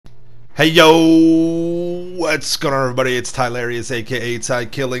Hey yo, what's going on, everybody? It's Tylarious, aka Ty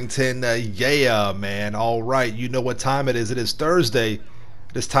Killington. Yeah, man. All right, you know what time it is. It is Thursday. It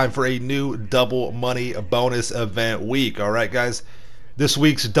is time for a new double money bonus event week. All right, guys. This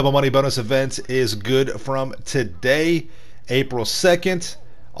week's double money bonus event is good from today, April 2nd,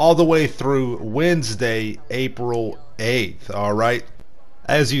 all the way through Wednesday, April 8th. All right.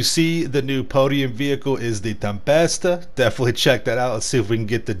 As you see, the new podium vehicle is the Tempesta. Definitely check that out. Let's see if we can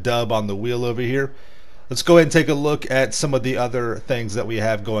get the dub on the wheel over here. Let's go ahead and take a look at some of the other things that we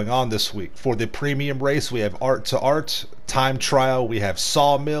have going on this week. For the premium race, we have Art to Art, Time Trial, we have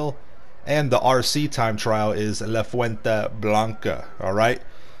Sawmill, and the RC Time Trial is La Fuente Blanca. All right,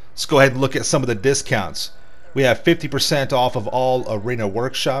 let's go ahead and look at some of the discounts. We have 50% off of all arena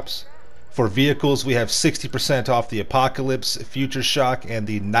workshops. For vehicles, we have 60% off the Apocalypse, Future Shock, and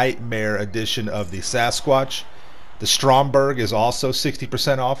the Nightmare edition of the Sasquatch. The Stromberg is also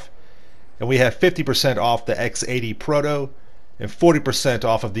 60% off. And we have 50% off the X80 Proto, and 40%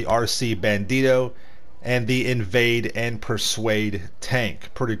 off of the RC Bandito, and the Invade and Persuade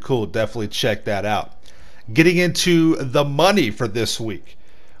tank. Pretty cool. Definitely check that out. Getting into the money for this week.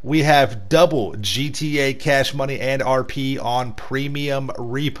 We have double GTA cash money and RP on premium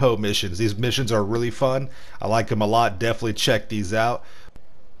repo missions. These missions are really fun. I like them a lot. Definitely check these out.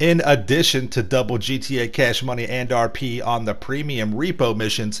 In addition to double GTA cash money and RP on the premium repo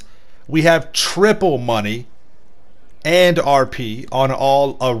missions, we have triple money and RP on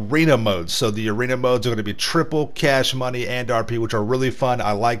all arena modes. So the arena modes are going to be triple cash money and RP, which are really fun.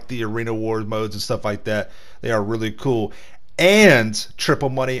 I like the arena wars modes and stuff like that. They are really cool. And triple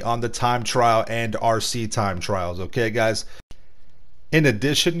money on the time trial and RC time trials. Okay, guys? In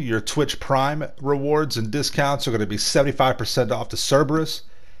addition, your Twitch Prime rewards and discounts are going to be 75% off the Cerberus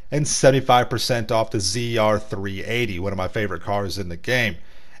and 75% off the ZR380, one of my favorite cars in the game.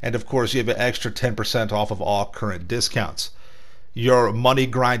 And of course, you have an extra 10% off of all current discounts. Your money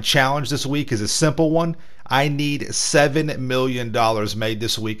grind challenge this week is a simple one. I need $7 million made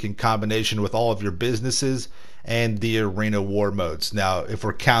this week in combination with all of your businesses and the arena war modes. Now, if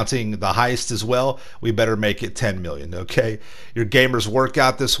we're counting the heist as well, we better make it 10 million, okay? Your gamers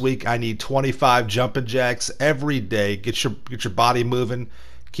workout this week, I need 25 jumping jacks every day. Get your body moving,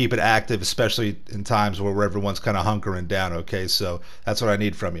 keep it active, especially in times where everyone's kind of hunkering down, okay? So that's what I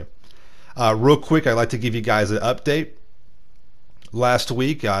need from you. Real quick, I'd like to give you guys an update. Last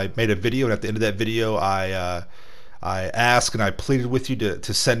week, I made a video, and at the end of that video, I asked and I pleaded with you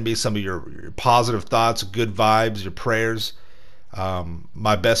to send me some of your positive thoughts, good vibes, your prayers.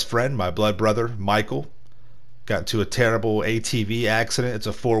 My best friend, my blood brother, Michael, got into a terrible ATV accident. It's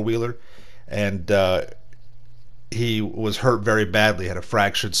a four-wheeler, and he was hurt very badly, had a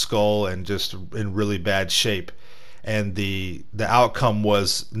fractured skull and just in really bad shape. And the outcome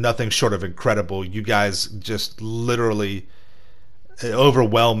was nothing short of incredible. You guys just literally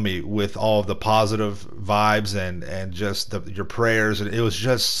overwhelmed me with all of the positive vibes and just your prayers, and it was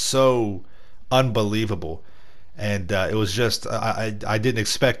just so unbelievable. And it was just I didn't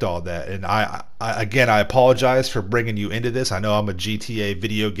expect all that. And again, I apologize for bringing you into this. I know I'm a GTA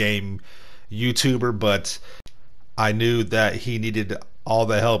video game YouTuber, but I knew that he needed all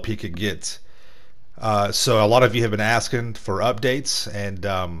the help he could get. So a lot of you have been asking for updates, and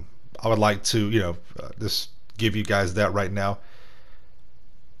I would like to just give you guys that right now.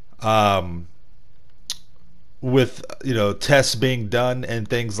 With tests being done and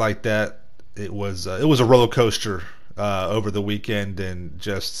things like that, it was a roller coaster over the weekend and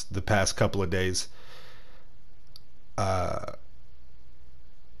just the past couple of days.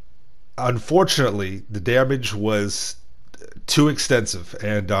 Unfortunately, the damage was too extensive,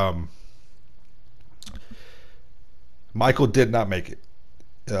 and Michael did not make it.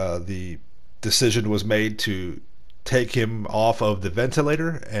 The decision was made to take him off of the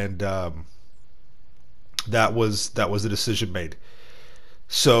ventilator, and that was the decision made.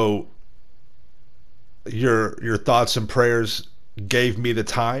 So your thoughts and prayers gave me the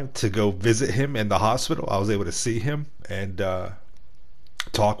time to go visit him in the hospital. I was able to see him and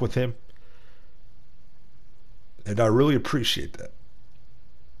talk with him, and I really appreciate that.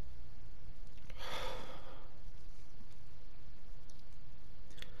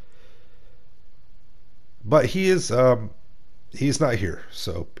 But he's not here,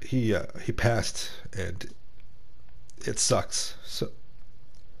 so he passed, and it sucks. So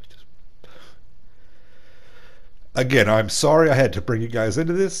again, I'm sorry I had to bring you guys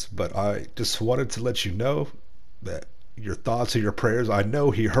into this, but I just wanted to let you know that your thoughts and your prayers, I know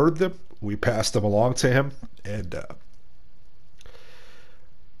he heard them. We passed them along to him, and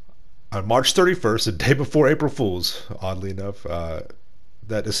on March 31st, the day before April Fool's, oddly enough,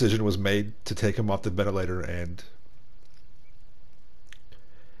 that decision was made to take him off the ventilator, and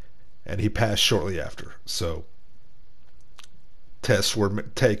he passed shortly after. So tests were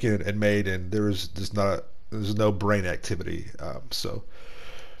taken and made, and there's no brain activity. So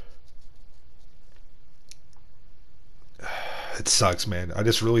it sucks, man. I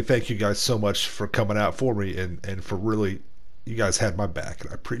just really thank you guys so much for coming out for me, and for really, you guys had my back,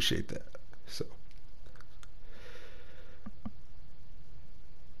 and I appreciate that. So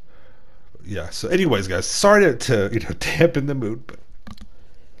yeah. So anyways, guys, sorry to dampen the mood, but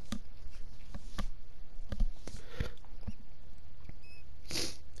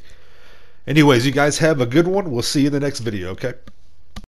anyways, you guys have a good one. We'll see you in the next video, okay?